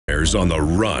There's on the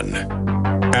run.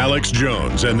 Alex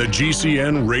Jones and the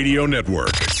GCN Radio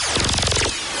Network.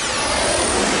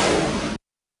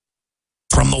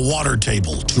 From the water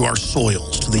table to our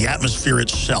soils to the atmosphere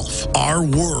itself, our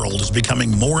world is becoming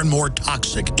more and more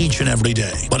toxic each and every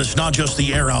day. But it's not just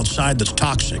the air outside that's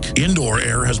toxic. Indoor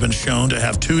air has been shown to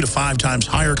have 2 to 5 times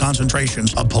higher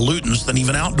concentrations of pollutants than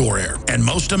even outdoor air. And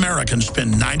most Americans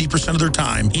spend 90% of their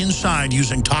time inside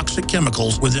using toxic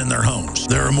chemicals within their homes.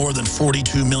 There are more than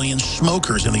 42 million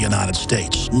smokers in the United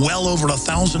States. Well over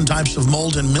 1,000 types of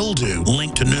mold and mildew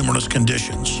linked to numerous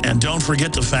conditions. And don't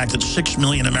forget the fact that 6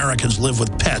 million Americans live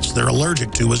with pets they're allergic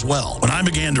to as well. When I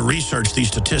began to research these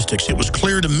statistics, it was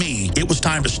clear to me it was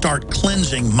time to start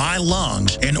cleansing my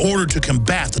lungs in order to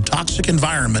combat the toxic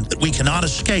environment that we cannot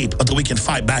escape, but that we can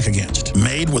fight back against.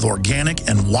 Made with organic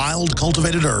and wild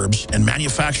cultivated herbs and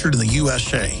manufactured in the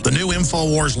USA, the new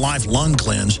InfoWars Life Lung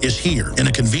Cleanse is here in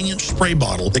a convenient spray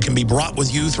bottle that can be brought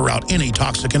with you throughout any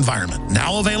toxic environment.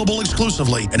 Now available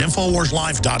exclusively at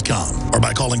InfoWarsLife.com or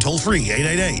by calling toll-free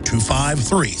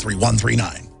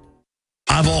 888-253-3139.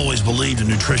 I've always believed in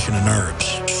nutrition and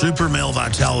herbs. Super Male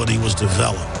Vitality was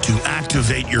developed to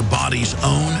activate your body's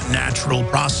own natural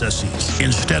processes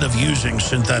instead of using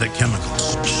synthetic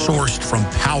chemicals. Sourced from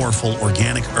powerful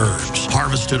organic herbs,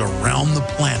 harvested around the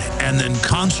planet, and then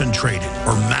concentrated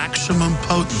for maximum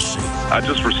potency. I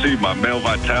just received my Male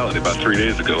Vitality about 3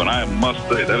 days ago, and I must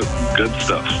say, that is good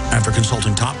stuff. After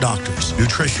consulting top doctors,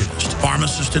 nutritionists,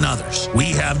 pharmacists, and others,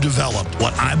 we have developed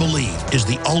what I believe is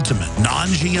the ultimate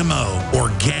non-GMO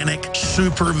organic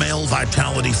Super Male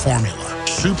Vitality formula.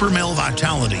 Super Male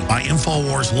Vitality by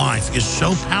InfoWars Life is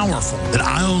so powerful that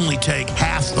I only take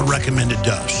half the recommended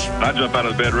dose. I jump out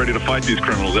of bed ready to fight these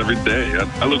criminals every day.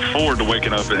 I look forward to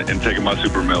waking up and taking my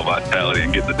Super Male Vitality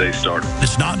and getting the day started.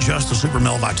 It's not just the Super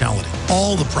Male Vitality.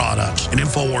 All the products at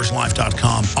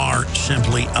InfoWarsLife.com are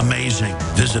simply amazing.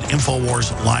 Visit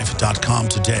InfoWarsLife.com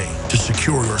today to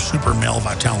secure your Super Male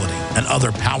Vitality and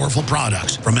other powerful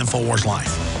products from InfoWars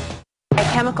Life. A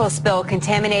chemical spill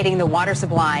contaminating the water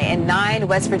supply in 9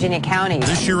 West Virginia counties.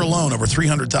 This year alone, over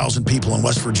 300,000 people in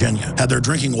West Virginia had their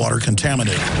drinking water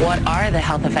contaminated. What are the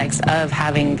health effects of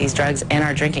having these drugs in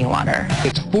our drinking water?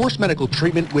 It's forced medical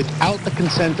treatment without the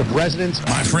consent of residents.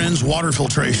 My friends, water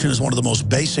filtration is one of the most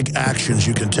basic actions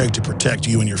you can take to protect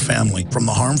you and your family from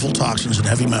the harmful toxins and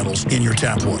heavy metals in your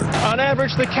tap water. On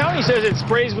average, the county says it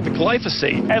sprays with the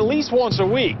glyphosate at least once a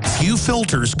week. Few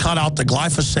filters cut out the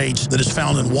glyphosates that is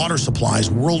found in water supplies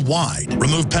worldwide.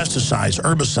 Remove pesticides,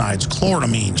 herbicides,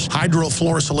 chloramines,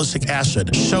 hydrofluorosilicic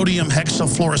acid, sodium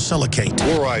hexafluorosilicate.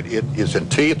 Fluoride, it is in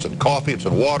tea, it's in coffee, it's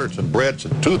in water, it's in bread, it's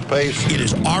in toothpaste. It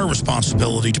is our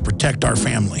responsibility to protect our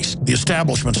families. The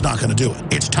establishment's not going to do it.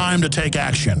 It's time to take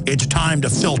action. It's time to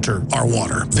filter our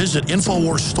water. Visit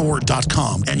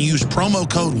InfoWarsStore.com and use promo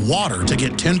code WATER to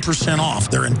get 10% off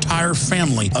their entire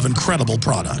family of incredible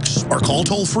products. Or call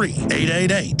toll-free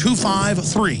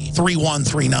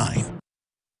 888-253-3139.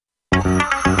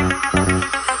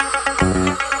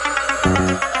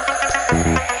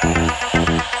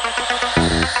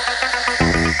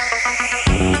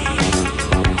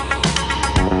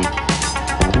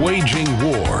 Waging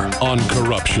war on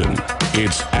corruption.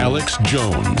 It's Alex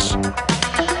Jones.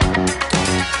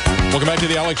 Welcome back to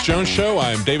the Alex Jones Show.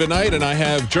 I'm David Knight, and I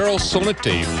have Gerald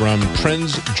Celente from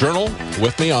Trends Journal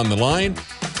with me on the line.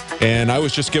 And I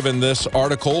was just given this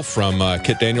article from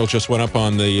Kit Daniels, just went up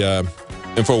on the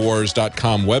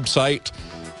Infowars.com website.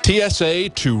 TSA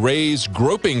to raise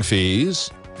groping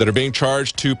fees that are being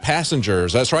charged to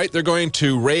passengers. That's right, they're going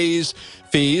to raise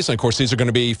fees. And of course, these are going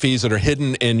to be fees that are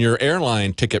hidden in your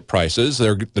airline ticket prices.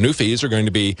 The new fees are going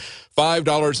to be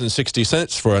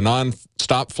 $5.60 for a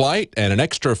non-stop flight and an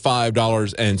extra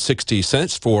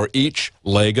 $5.60 for each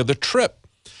leg of the trip.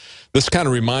 This kind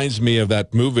of reminds me of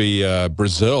that movie,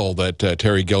 Brazil, that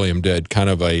Terry Gilliam did, kind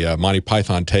of a Monty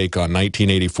Python take on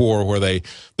 1984, where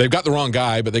they've got the wrong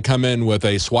guy, but they come in with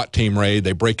a SWAT team raid.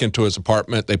 They break into his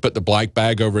apartment. They put the black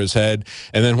bag over his head.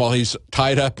 And then while he's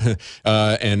tied up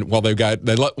and while they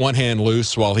let one hand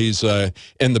loose while he's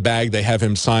in the bag, they have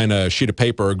him sign a sheet of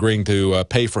paper agreeing to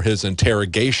pay for his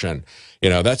interrogation. You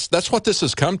know, that's what this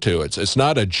has come to. It's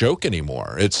not a joke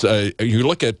anymore. It's you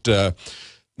look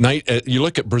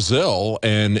at Brazil,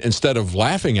 and instead of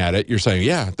laughing at it, you're saying,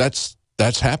 yeah, that's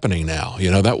happening now. You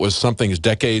know, that was something that's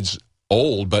decades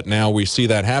old, but now we see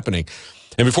that happening.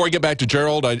 And before I get back to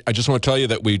Gerald, I just want to tell you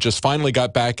that we just finally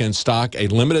got back in stock a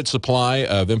limited supply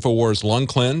of InfoWars Lung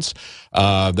Cleanse.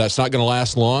 That's not going to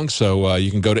last long, so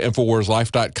you can go to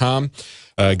InfoWarsLife.com,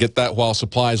 get that while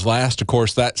supplies last. Of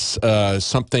course, that's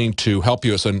something to help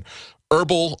you. It's an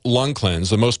herbal lung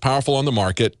cleanse, the most powerful on the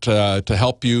market, to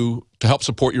help you to help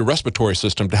support your respiratory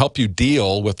system, to help you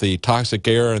deal with the toxic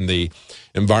air and the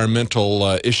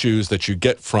environmental issues that you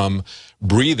get from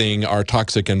breathing our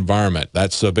toxic environment.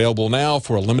 That's available now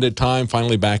for a limited time,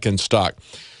 finally back in stock.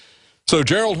 So,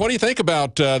 Gerald, what do you think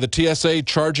about the TSA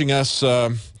charging us,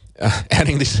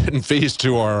 adding these hidden fees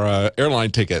to our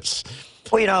airline tickets?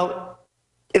 Well, you know,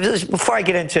 before I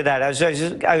get into that,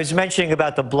 I was mentioning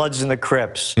about the Bloods and the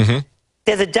Crips. Mm-hmm.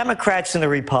 They're the Democrats and the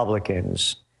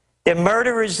Republicans. They're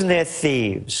murderers and they're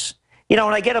thieves. You know,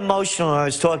 when I get emotional, I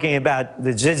was talking about the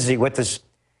Zizzy, what this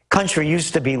country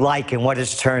used to be like and what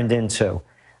it's turned into.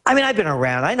 I mean, I've been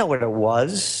around. I know what it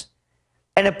was.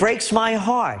 And it breaks my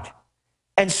heart.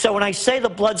 And so when I say the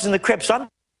Bloods and the Crips, I'm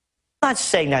not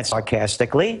saying that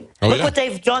sarcastically. Look what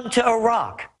they've done to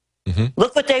Iraq. Mm-hmm.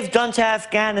 Look what they've done to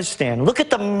Afghanistan. Look at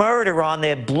the murder on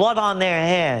their blood on their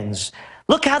hands.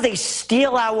 Look how they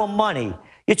steal our money.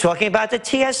 You're talking about the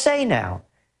TSA now.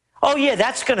 Oh, yeah,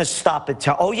 that's going to stop it.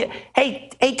 Oh, yeah. Hey,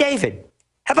 David,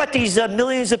 how about these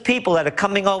millions of people that are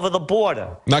coming over the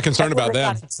border? Not concerned about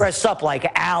them. Dress up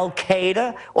like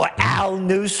Al-Qaeda or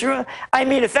Al-Nusra. I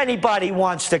mean, if anybody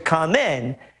wants to come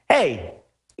in, hey,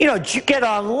 you know, get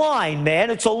online, man.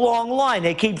 It's a long line.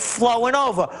 They keep flowing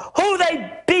over. Who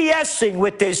they BSing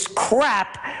with this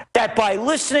crap that by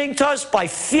listening to us, by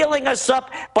feeling us up,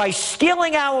 by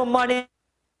stealing our money,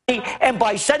 and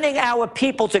by sending our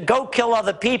people to go kill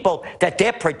other people, that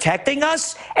they're protecting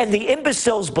us? And the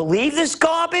imbeciles believe this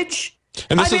garbage?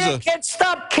 And this I can't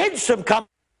stop kids from coming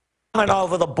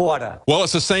over the border. Well,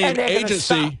 it's the same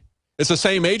agency. It's the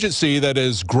same agency that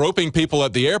is groping people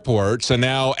at the airports and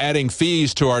now adding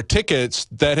fees to our tickets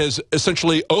that has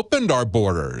essentially opened our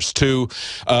borders to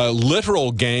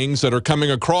literal gangs that are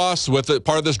coming across with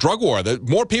part of this drug war. That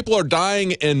more people are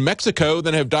dying in Mexico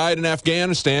than have died in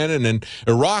Afghanistan and in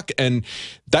Iraq, and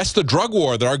that's the drug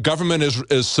war that our government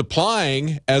is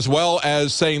supplying, as well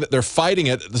as saying that they're fighting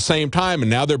it at the same time, and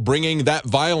now they're bringing that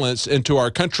violence into our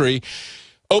country,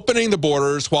 opening the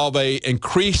borders while they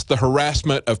increase the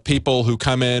harassment of people who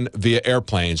come in via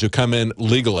airplanes, who come in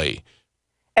legally.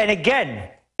 And again,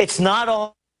 it's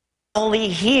not only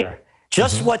here.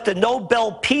 Just what the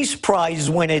Nobel Peace Prize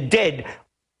winner did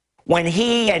when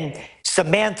he and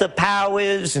Samantha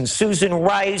Powers and Susan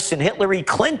Rice and Hillary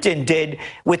Clinton did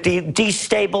with the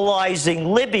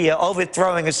destabilizing Libya,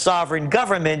 overthrowing a sovereign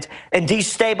government and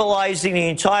destabilizing the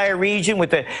entire region with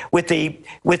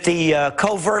the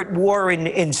covert war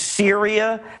in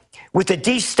Syria, with the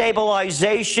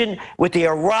destabilization, with the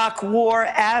Iraq war,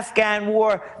 Afghan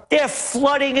war. They're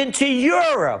flooding into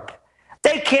Europe.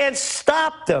 They can't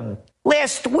stop them.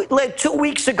 2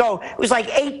 weeks ago, it was like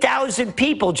 8,000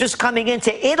 people just coming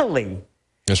into Italy.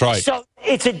 That's right. So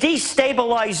it's a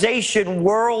destabilization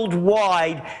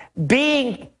worldwide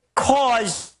being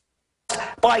caused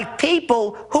by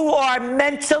people who are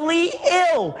mentally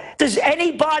ill. Does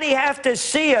anybody have to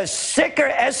see a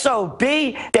sicker SOB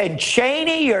than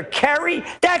Cheney or Kerry?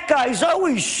 That guy's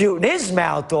always shooting his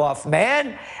mouth off,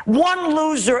 man. One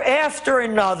loser after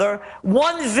another,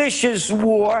 one vicious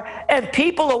war, and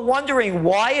people are wondering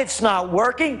why it's not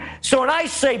working. So when I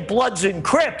say Bloods and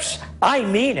Crips, I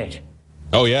mean it.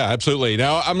 Oh, yeah, absolutely.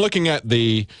 Now, I'm looking at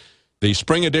the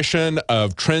spring edition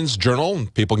of Trends Journal.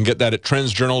 People can get that at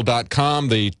trendsjournal.com.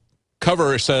 The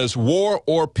cover says, "War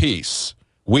or Peace?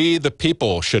 We, the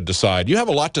people, should decide." You have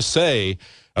a lot to say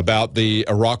about the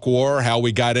Iraq War, how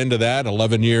we got into that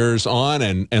 11 years on,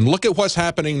 and look at what's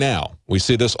happening now. We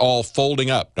see this all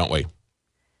folding up, don't we?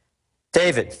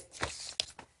 David,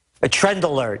 a trend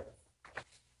alert.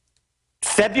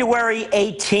 February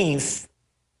 18th,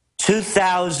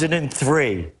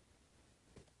 2003.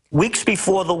 Weeks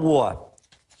before the war,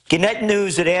 Gannett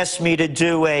News had asked me to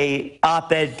do a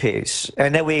op-ed piece,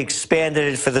 and then we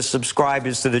expanded it for the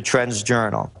subscribers to the Trends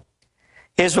Journal.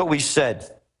 Here's what we said.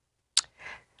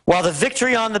 While the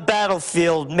victory on the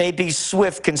battlefield may be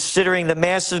swift considering the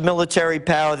massive military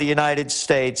power of the United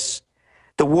States,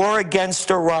 the war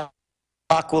against Iraq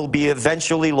will be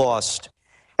eventually lost.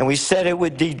 And we said it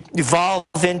would evolve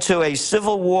into a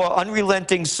civil war,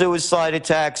 unrelenting suicide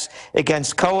attacks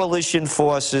against coalition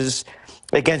forces,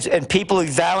 and people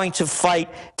vowing to fight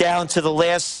down to the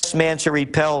last man to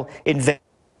repel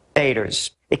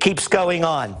invaders. It keeps going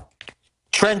on.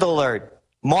 Trend alert,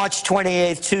 March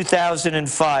 28th,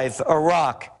 2005,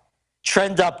 Iraq.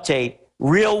 Trend update,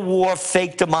 real war,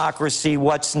 fake democracy,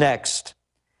 what's next?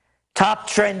 Top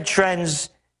trends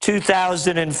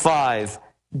 2005.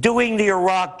 Doing the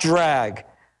Iraq drag.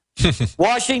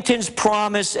 Washington's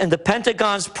promise and the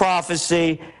Pentagon's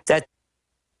prophecy that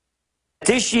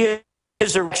this year's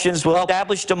elections will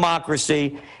establish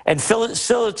democracy and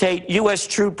facilitate U.S.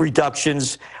 troop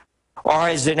reductions are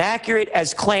as inaccurate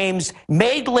as claims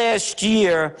made last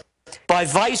year by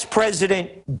Vice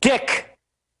President Dick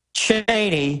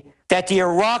Cheney that the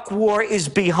Iraq War is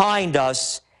behind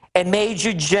us, and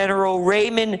Major General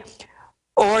Raymond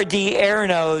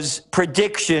Odierno's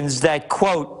predictions that,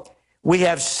 quote, we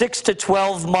have 6 to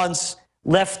 12 months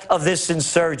left of this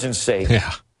insurgency.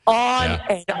 Yeah. On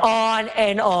and on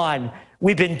and on.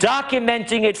 We've been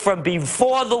documenting it from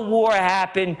before the war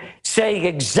happened, saying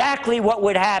exactly what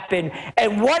would happen.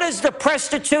 And what does the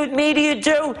prostitute media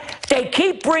do? They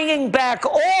keep bringing back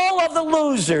all of the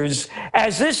losers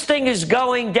as this thing is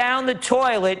going down the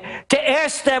toilet to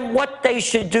ask them what they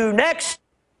should do next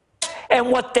and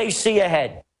what they see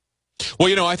ahead. Well,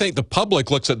 you know, I think the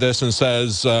public looks at this and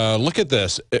says, look at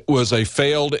this. It was a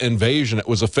failed invasion. It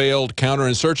was a failed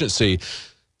counterinsurgency.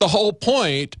 The whole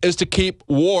point is to keep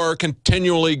war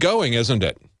continually going, isn't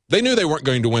it? They knew they weren't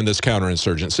going to win this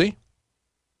counterinsurgency.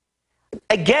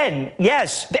 Again,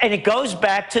 yes, and it goes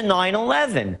back to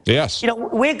 9/11. Yes. You know,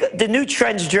 the new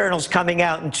Trends Journal's coming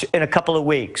out in a couple of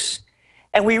weeks,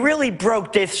 and we really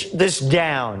broke this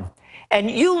down.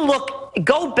 And you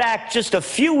go back just a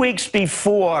few weeks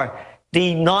before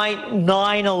the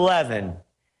 9/11,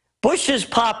 Bush's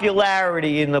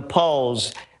popularity in the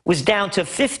polls was down to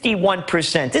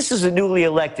 51%. This is a newly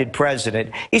elected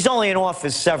president. He's only in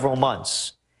office several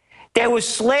months. They were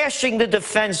slashing the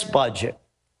defense budget.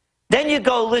 Then you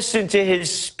go listen to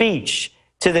his speech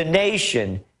to the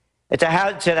nation, to the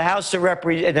House of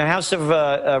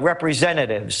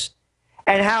Representatives,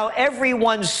 and how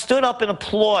everyone stood up and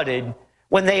applauded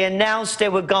when they announced they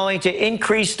were going to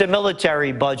increase the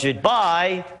military budget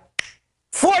by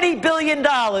 $40 billion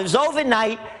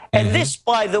overnight. And this,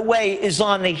 by the way, is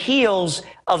on the heels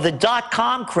of the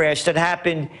dot-com crash that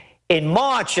happened in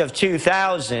March of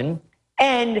 2000.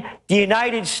 And the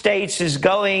United States is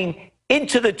going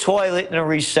into the toilet in a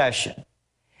recession.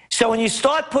 So when you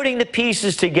start putting the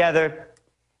pieces together,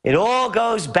 it all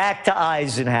goes back to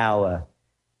Eisenhower.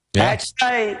 Yeah. That's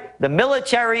right, the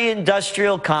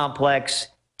military-industrial complex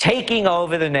taking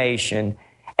over the nation.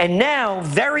 And now,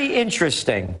 very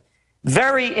interesting,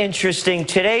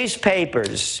 today's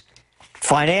papers,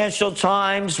 Financial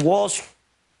Times, Wall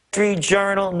Street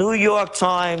Journal, New York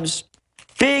Times,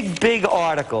 big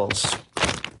articles.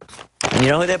 And you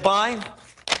know who they're by?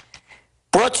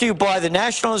 Brought to you by the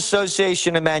National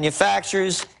Association of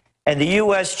Manufacturers and the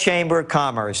U.S. Chamber of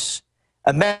Commerce.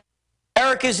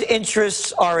 America's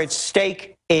interests are at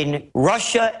stake in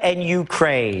Russia and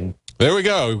Ukraine. There we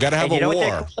go. We've got to have a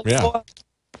war. Yeah.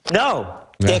 No,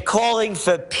 they're calling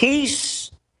for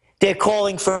peace. They're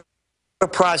calling for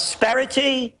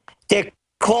prosperity. They're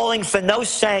calling for no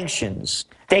sanctions.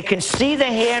 They can see the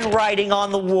handwriting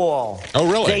on the wall.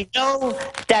 Oh, really? They know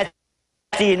that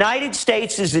the United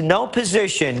States is in no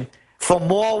position for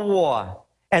more war.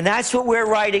 And that's what we're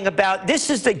writing about. This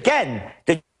is, again,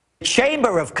 the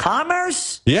Chamber of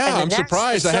Commerce. Yeah, I'm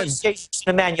surprised. Association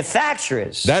of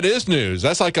Manufacturers. That is news.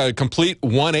 That's like a complete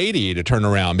 180 to turn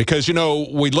around because, you know,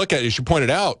 we look at, as you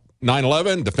pointed out,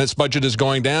 9/11, defense budget is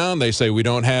going down. They say we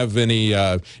don't have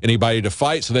anybody to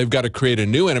fight, so they've got to create a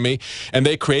new enemy. And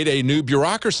they create a new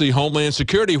bureaucracy, Homeland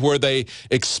Security, where they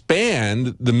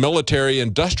expand the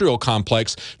military-industrial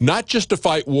complex, not just to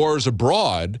fight wars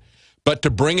abroad, but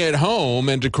to bring it home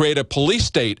and to create a police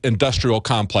state industrial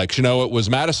complex. You know, it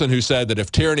was Madison who said that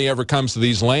if tyranny ever comes to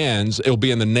these lands, it'll be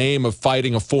in the name of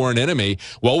fighting a foreign enemy.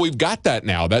 Well, we've got that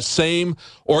now. That same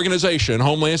organization,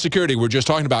 Homeland Security, we're just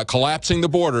talking about collapsing the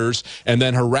borders and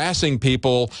then harassing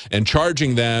people and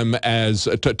charging them as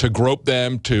to grope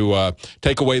them, to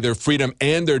take away their freedom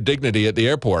and their dignity at the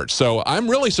airport. So I'm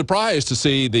really surprised to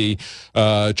see the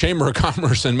Chamber of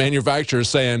Commerce and Manufacturers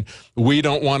saying we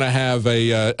don't want to have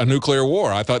a nuclear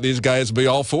war. I thought these guys would be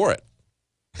all for it.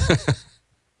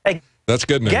 That's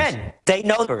good news. Again, they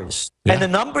know numbers, and the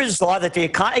numbers are that the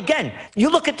economy. Again, you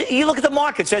look at the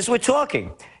markets as we're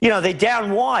talking. You know, they're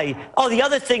down. Why? Oh, the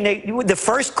other thing, the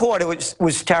first quarter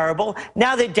was terrible.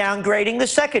 Now they're downgrading the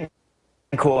second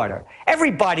quarter.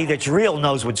 Everybody that's real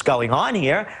knows what's going on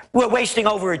here. We're wasting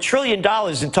over $1 trillion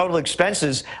in total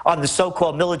expenses on the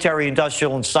so-called military,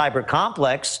 industrial, and cyber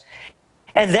complex.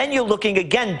 And then you're looking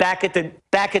again back at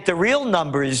the real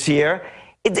numbers here.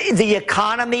 The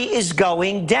economy is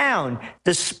going down.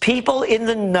 The people in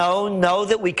the know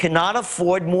that we cannot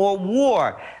afford more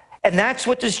war. And that's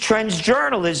what this Trends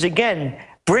Journal is. Again,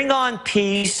 bring on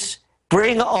peace,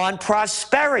 bring on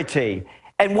prosperity.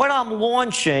 And what I'm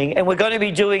launching, and we're going to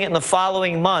be doing it in the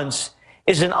following months,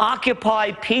 is an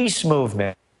Occupy Peace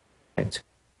movement.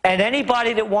 And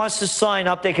anybody that wants to sign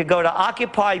up, they could go to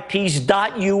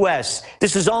occupypeace.us.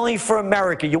 This is only for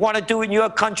America. You want to do it in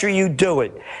your country, you do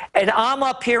it. And I'm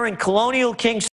up here in Colonial Kingston.